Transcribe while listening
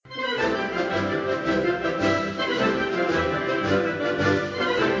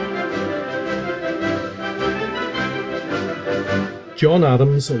John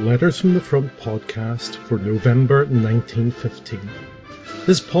Adams' Letters from the Front podcast for November 1915.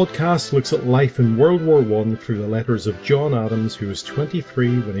 This podcast looks at life in World War I through the letters of John Adams, who was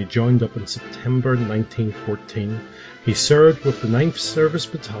 23 when he joined up in September 1914. He served with the 9th Service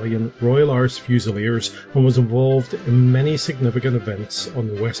Battalion, Royal Irish Fusiliers, and was involved in many significant events on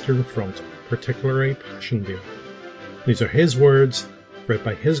the Western Front, particularly Passchendaele. These are his words, read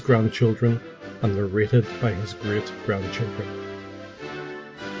by his grandchildren, and narrated by his great-grandchildren.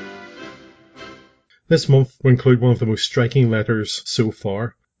 This month will include one of the most striking letters so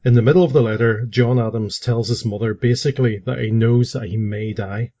far. In the middle of the letter, John Adams tells his mother basically that he knows that he may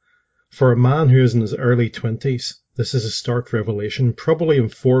die. For a man who is in his early 20s, this is a stark revelation, probably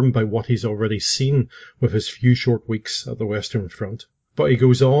informed by what he's already seen with his few short weeks at the Western Front. But he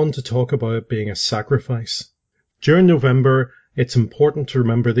goes on to talk about it being a sacrifice. During November, it's important to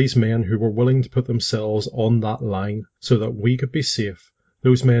remember these men who were willing to put themselves on that line so that we could be safe,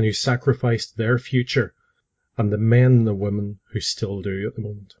 those men who sacrificed their future, and the men and the women who still do at the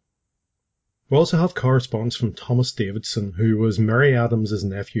moment. We also have correspondence from Thomas Davidson, who was Mary Adams'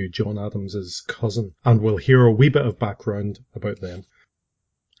 nephew, John Adams' cousin, and we'll hear a wee bit of background about them.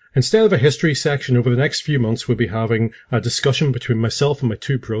 Instead of a history section, over the next few months we'll be having a discussion between myself and my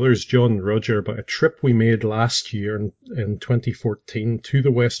two brothers, John and Roger, about a trip we made last year in 2014 to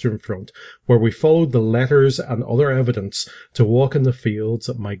the Western Front, where we followed the letters and other evidence to walk in the fields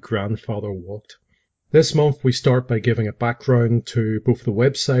that my grandfather walked. This month we start by giving a background to both the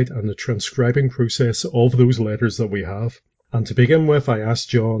website and the transcribing process of those letters that we have. And to begin with, I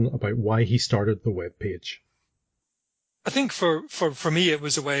asked John about why he started the webpage. I think for me, it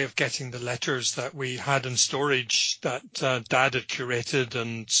was a way of getting the letters that we had in storage that Dad had curated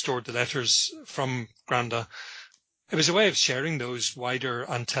and stored the letters from Granda. It was a way of sharing those wider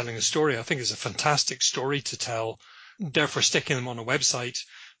and telling a story. I think it's a fantastic story to tell. Therefore, sticking them on a website,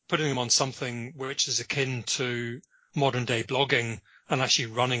 putting them on something which is akin to modern day blogging and actually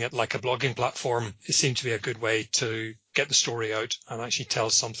running it like a blogging platform, it seemed to be a good way to get the story out and actually tell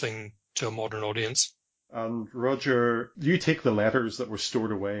something to a modern audience. And Roger, you take the letters that were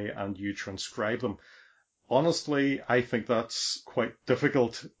stored away and you transcribe them. Honestly, I think that's quite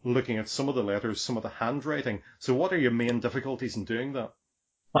difficult looking at some of the letters, some of the handwriting. So what are your main difficulties in doing that?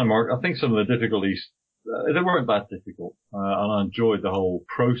 Hi, Mark. I think some of the difficulties, they weren't that difficult. And I enjoyed the whole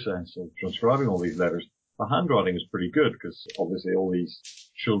process of transcribing all these letters. The handwriting is pretty good because obviously all these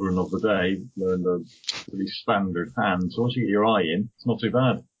children of the day learned a pretty standard hand. So once you get your eye in, it's not too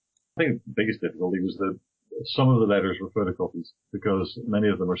bad. I think the biggest difficulty was that some of the letters were photocopies because many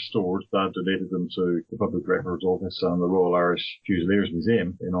of them are stored. Dad donated them to the Public Records Office and the Royal Irish Fusiliers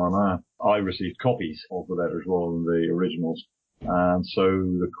Museum in Armagh. I received copies of the letters rather than the originals. And so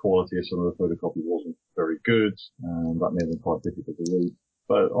the quality of some of the photocopies wasn't very good, and that made them quite difficult to read.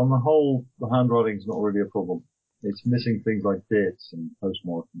 But on the whole, the handwriting is not really a problem. It's missing things like dates and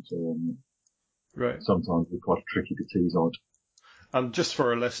postmarks and so on. Right. Sometimes they're quite tricky to tease out. And just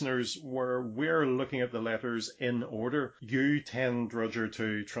for our listeners, where we're looking at the letters in order, you tend, Roger,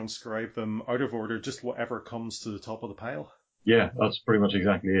 to transcribe them out of order, just whatever comes to the top of the pile. Yeah, that's pretty much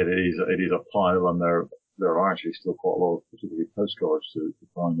exactly it. It is a pile, and there are actually still quite a lot of particularly postcards to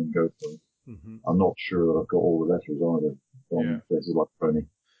find and go through. Mm-hmm. I'm not sure that I've got all the letters either from places like Pony.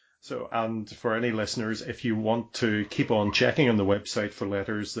 So, and for any listeners, if you want to keep on checking on the website for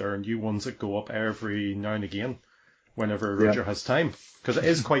letters, there are new ones that go up every now and again, whenever Roger has time, because it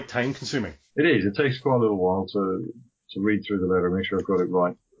is quite time consuming. It is. It takes quite a little while to read through the letter, make sure I've got it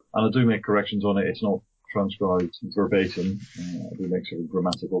right. And I do make corrections on it. It's not transcribed verbatim. I do make sort of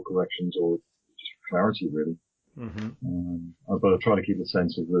grammatical corrections or just clarity, really. Mm-hmm. But I try to keep a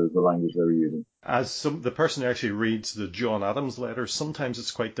sense of the language they're using. As the person who actually reads the John Adams letter, sometimes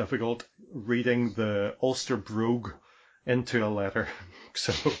it's quite difficult reading the Ulster brogue into a letter.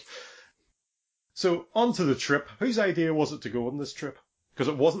 So on to the trip. Whose idea was it to go on this trip? Because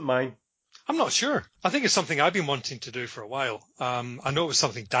it wasn't mine. I'm not sure. I think it's something I've been wanting to do for a while. I know it was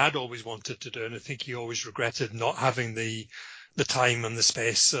something Dad always wanted to do, and I think he always regretted not having the time and the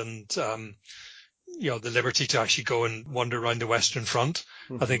space and the liberty to actually go and wander around the Western Front.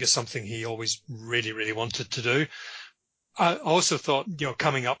 Mm-hmm. I think it's something he always really, really wanted to do. I also thought,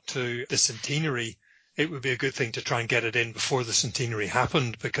 coming up to the centenary, it would be a good thing to try and get it in before the centenary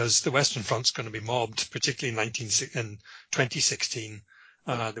happened, because the Western Front's going to be mobbed, particularly in 2016.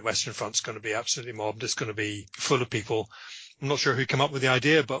 The Western Front's going to be absolutely mobbed. It's going to be full of people I'm not sure who came up with the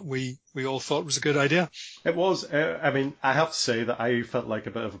idea, but we all thought it was a good idea. It was. I have to say that I felt like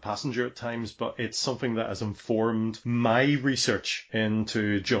a bit of a passenger at times, but it's something that has informed my research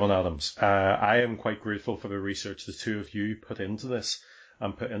into John Adams. I am quite grateful for the research the two of you put into this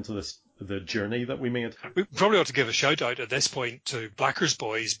and put into the journey that we made. We probably ought to give a shout out at this point to Blackers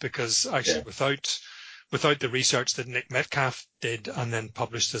Boys, because actually without the research that Nick Metcalf did and then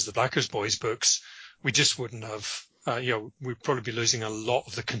published as the Blackers Boys books, we just wouldn't have, we'd probably be losing a lot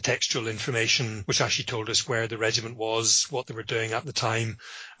of the contextual information, which actually told us where the regiment was, what they were doing at the time,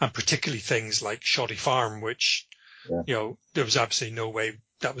 and particularly things like Shoddy Farm, which, there was absolutely no way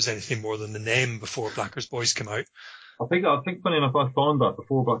that was anything more than the name before Blackers Boys came out. I think, funny enough, I found that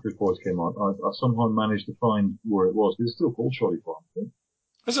before Blackers Boys came out. I somehow managed to find where it was. It's still called Shoddy Farm, I think.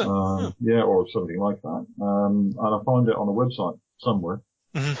 Is it? Yeah, or something like that. And I found it on a website somewhere,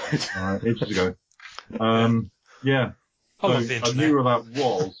 ages ago. Yeah. I love the internet. I knew where that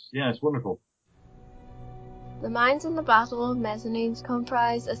was. Yeah, it's wonderful. The mines in the Battle of Mezzanines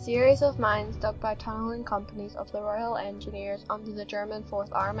comprised a series of mines dug by tunnelling companies of the Royal Engineers under the German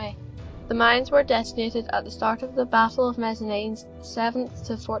Fourth Army. The mines were detonated at the start of the Battle of Mezzanines, 7th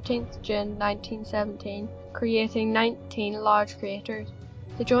to 14th June 1917, creating 19 large craters.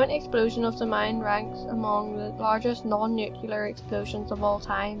 The joint explosion of the mine ranks among the largest non-nuclear explosions of all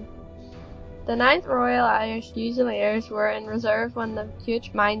time. The 9th Royal Irish Fusiliers were in reserve when the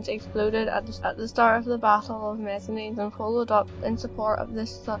huge mines exploded at the start of the Battle of Mezzanines and followed up in support of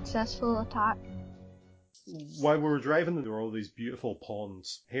this successful attack. While we were driving, there were all these beautiful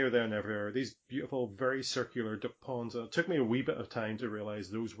ponds here, there, and everywhere. These beautiful, very circular duck ponds. And it took me a wee bit of time to realise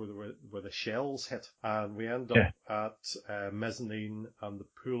those were where the shells hit. And we ended up at Mezzanine and the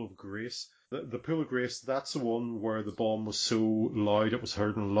Pool of Grace. The Pool of Grace, that's the one where the bomb was so loud it was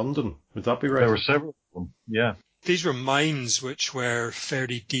heard in London. Would that be right? There were several of them, yeah. These were mines which were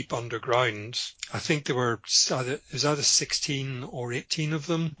fairly deep underground. I think it was either 16 or 18 of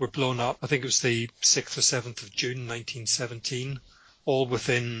them were blown up. I think it was the 6th or 7th of June 1917, all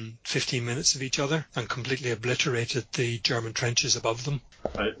within 15 minutes of each other, and completely obliterated the German trenches above them.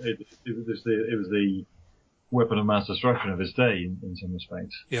 It was the weapon of mass destruction of its day in some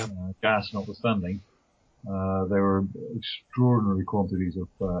respects. Yeah. Gas notwithstanding. There were extraordinary quantities of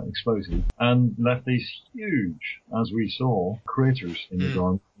explosives and left these huge, as we saw, craters in the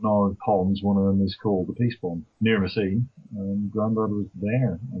ground. Now ponds, one of them is called the Peace Pond, near Messines, and Grandad was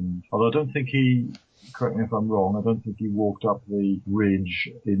there. And although I don't think he, correct me if I'm wrong, I don't think he walked up the ridge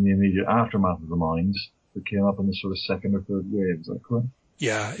in the immediate aftermath of the mines, but came up in the sort of second or third wave, is that correct?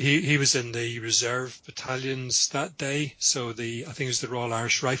 Yeah, he was in the reserve battalions that day, so I think it was the Royal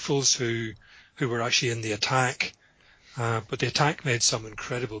Irish Rifles who were actually in the attack, but the attack made some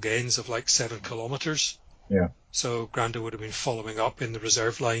incredible gains of like 7 kilometres. Yeah. So Granda would have been following up in the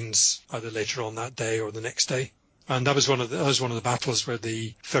reserve lines either later on that day or the next day. And that was one of the battles where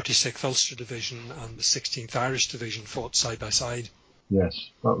the 36th Ulster Division and the 16th Irish Division fought side by side. Yes,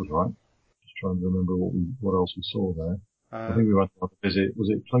 that was right. Just trying to remember what else we saw there. I think we went to visit, was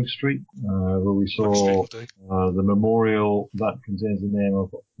it Plug Street, where we saw the memorial that contains the name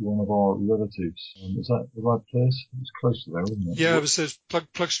of one of our relatives. Is that the right place? It was close to there, wasn't it? Yeah, it was the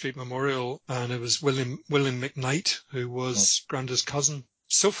Plug Street Memorial, and it was William McKnight, who was Granda's cousin.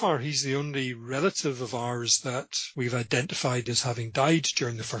 So far, he's the only relative of ours that we've identified as having died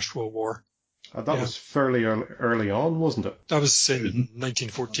during the First World War. That was fairly early on, wasn't it? That was in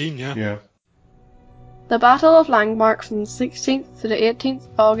 1914, yeah. Yeah. The Battle of Langemarck from the 16th to the 18th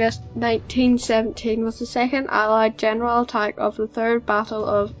August 1917 was the second Allied general attack of the Third Battle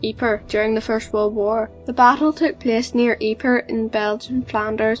of Ypres during the First World War. The battle took place near Ypres in Belgian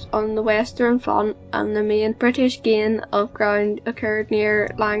Flanders on the western front, and the main British gain of ground occurred near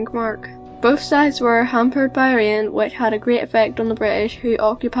Langemarck. Both sides were hampered by rain, which had a great effect on the British, who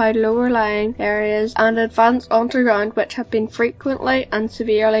occupied lower-lying areas and advanced onto ground which had been frequently and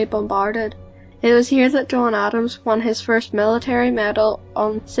severely bombarded. It was here that John Adams won his first military medal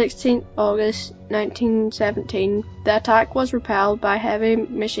on 16 August 1917. The attack was repelled by heavy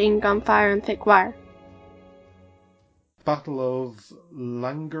machine gun fire and thick wire. Battle of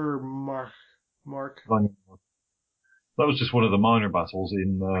Langemarck. That was just one of the minor battles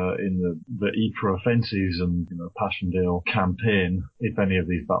in the Ypres offensives and Passchendaele campaign, if any of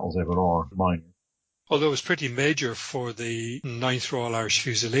these battles ever are minor. Although it was pretty major for the 9th Royal Irish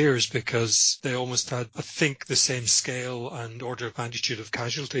Fusiliers, because they almost had, I think, the same scale and order of magnitude of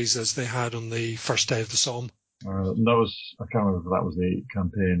casualties as they had on the first day of the Somme. I can't remember if that was the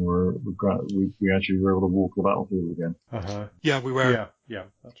campaign where we actually were able to walk the battlefield again. Yeah, we were. Yeah,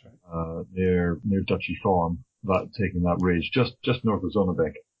 that's right. Near Duchy Farm. taking that ridge just north of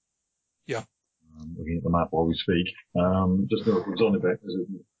Zonnebeck. Yeah. Looking at the map while we speak, just north of Zonnebeck,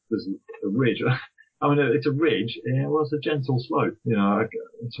 there's a ridge. I mean, it's a ridge. Well, it's a gentle slope. You know,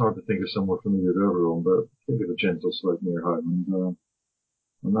 it's hard to think of somewhere familiar to everyone, but think of a gentle slope near home,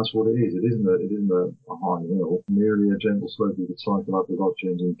 and that's what it is. It isn't a high hill, merely a gentle slope you could cycle up without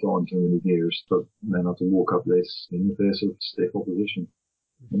changing time too many gears, but then have to walk up this in the face of stiff opposition.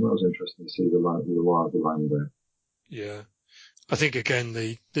 And that was interesting to see the lie of the land there. Yeah. I think again,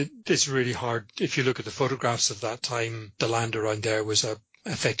 it's really hard. If you look at the photographs of that time, the land around there was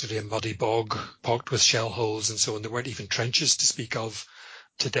effectively a muddy bog, pocked with shell holes and so on. There weren't even trenches to speak of.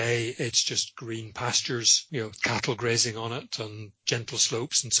 Today, it's just green pastures, you know, cattle grazing on it and gentle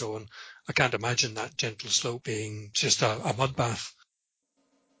slopes and so on. I can't imagine that gentle slope being just a mud bath.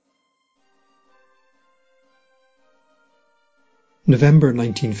 November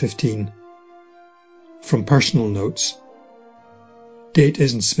 1915. From personal notes. Date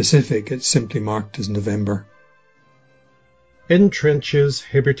isn't specific, it's simply marked as November. In trenches,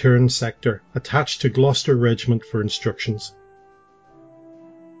 Hiberturn sector, attached to Gloucester Regiment for instructions.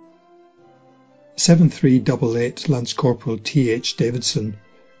 7388 Lance Corporal T.H. Davidson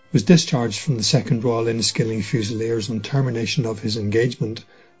was discharged from the 2nd Royal Inniskilling Fusiliers on termination of his engagement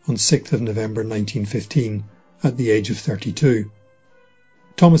on 6th of November 1915 at the age of 32.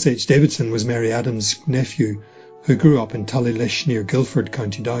 Thomas H. Davidson was Mary Adams' nephew, who grew up in Tullylish near Guildford,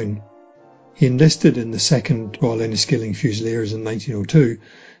 County Down. He enlisted in the 2nd Royal Inniskilling Fusiliers in 1902,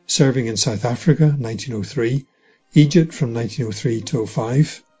 serving in South Africa 1903, Egypt from 1903 to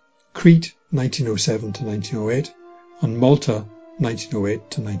 05, Crete 1907 to 1908, and Malta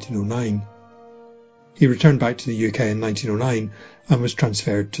 1908 to 1909. He returned back to the UK in 1909 and was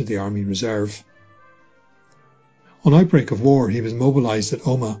transferred to the Army Reserve. On outbreak of war, he was mobilised at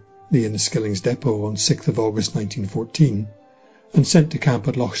Omagh, the Inniskillings depot, on 6th of August 1914, and sent to camp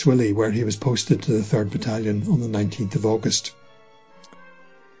at Lough Swilly, where he was posted to the 3rd Battalion on the 19th of August.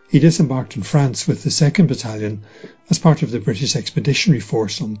 He disembarked in France with the 2nd Battalion as part of the British Expeditionary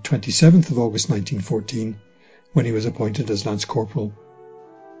Force on 27th of August 1914, when he was appointed as Lance Corporal.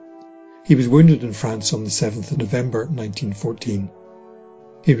 He was wounded in France on the 7th of November 1914.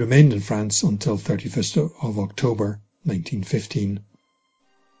 He remained in France until 31st of October 1915.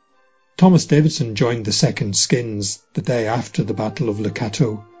 Thomas Davidson joined the 2nd Skins the day after the Battle of Le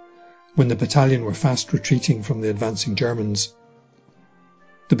Cateau, when the battalion were fast retreating from the advancing Germans.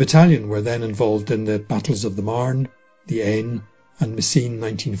 The battalion were then involved in the battles of the Marne, the Aisne, and Messines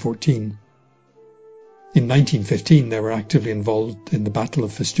 1914. In 1915 they were actively involved in the Battle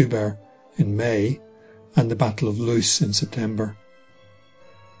of Festubert in May and the Battle of Loos in September.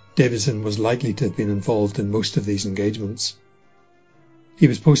 Davidson was likely to have been involved in most of these engagements. He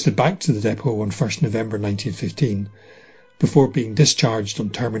was posted back to the depot on 1st November 1915, before being discharged on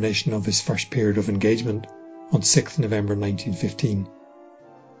termination of his first period of engagement on 6th November 1915.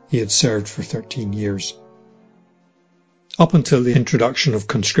 He had served for 13 years. Up until the introduction of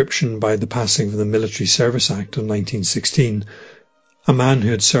conscription by the passing of the Military Service Act of 1916, a man who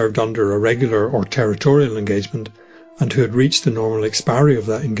had served under a regular or territorial engagement and who had reached the normal expiry of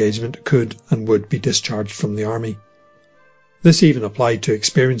that engagement could and would be discharged from the army. This even applied to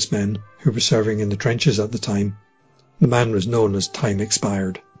experienced men who were serving in the trenches at the time. The man was known as Time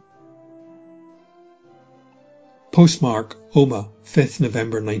Expired. Postmark, Omagh, 5th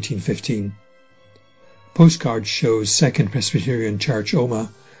November 1915. Postcard shows 2nd Presbyterian Church, Omagh,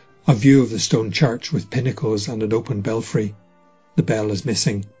 a view of the stone church with pinnacles and an open belfry. The bell is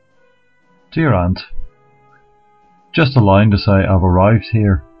missing. Dear Aunt, just a line to say I've arrived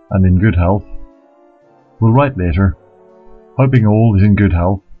here and in good health. We'll write later. Hoping all is in good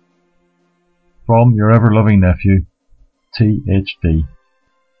health. From your ever-loving nephew, T.H.D.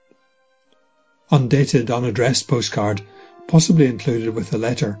 Undated, unaddressed postcard, possibly included with the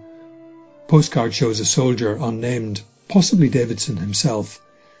letter. Postcard shows a soldier unnamed, possibly Davidson himself,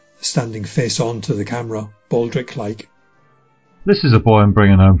 standing face on to the camera, Baldric-like. This is a boy I'm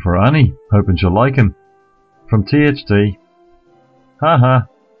bringing home for Annie, hoping she'll like him. From T.H.D. Ha ha.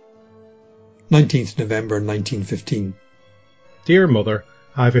 19th November 1915. Dear Mother,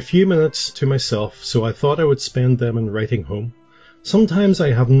 I have a few minutes to myself, so I thought I would spend them in writing home. Sometimes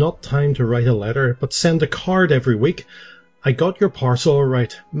I have not time to write a letter, but send a card every week. I got your parcel all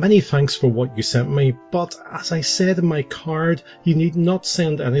right. Many thanks for what you sent me, but as I said in my card, you need not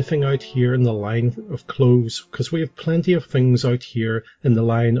send anything out here in the line of clothes, because we have plenty of things out here in the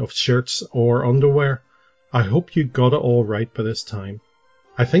line of shirts or underwear. I hope you got it all right by this time.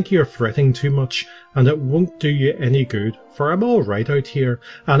 I think you're fretting too much, and it won't do you any good, for I'm all right out here,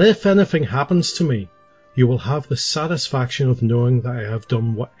 and if anything happens to me, you will have the satisfaction of knowing that I have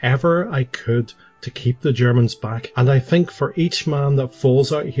done whatever I could to keep the Germans back, and I think for each man that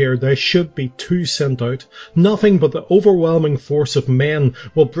falls out here there should be 2 sent out. Nothing but the overwhelming force of men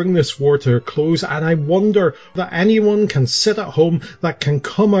will bring this war to a close, and I wonder that anyone can sit at home that can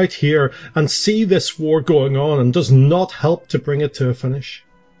come out here and see this war going on and does not help to bring it to a finish.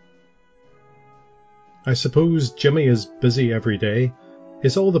 I suppose Jimmy is busy every day.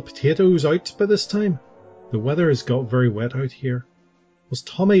 Is all the potatoes out by this time? The weather has got very wet out here. Was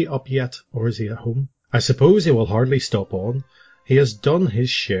Tommy up yet, or is he at home? I suppose he will hardly stop on. He has done his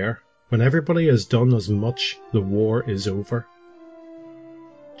share. When everybody has done as much, the war is over.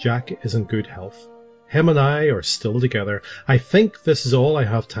 Jack is in good health. Him and I are still together. I think this is all I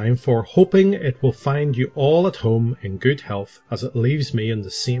have time for, hoping it will find you all at home in good health as it leaves me in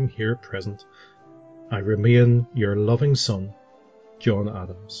the same here present. I remain your loving son, John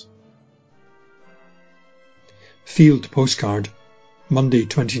Adams. Field Postcard, Monday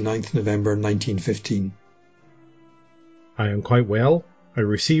 29th November 1915. I am quite well. I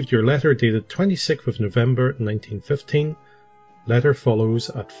received your letter dated 26th of November 1915. Letter follows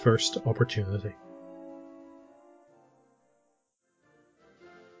at first opportunity.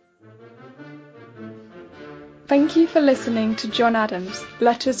 Thank you for listening to John Adams,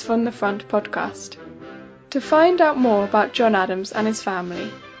 Letters from the Front podcast. To find out more about John Adams and his family,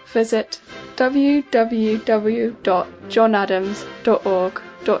 visit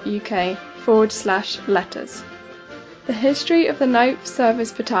www.johnadams.org.uk/letters. The history of the 9th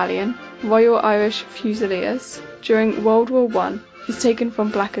Service Battalion, Royal Irish Fusiliers, during World War I is taken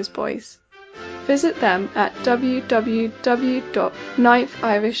from Blacker's Boys. Visit them at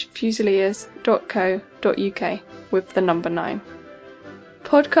www.9thirishfusiliers.co.uk with the number 9.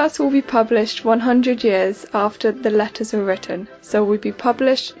 Podcasts will be published 100 years after the letters were written, so will be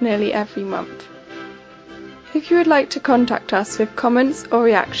published nearly every month. If you would like to contact us with comments or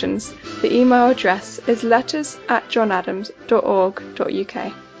reactions, the email address is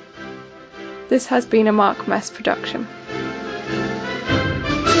letters@johnadams.org.uk. This has been a Mark Mess production.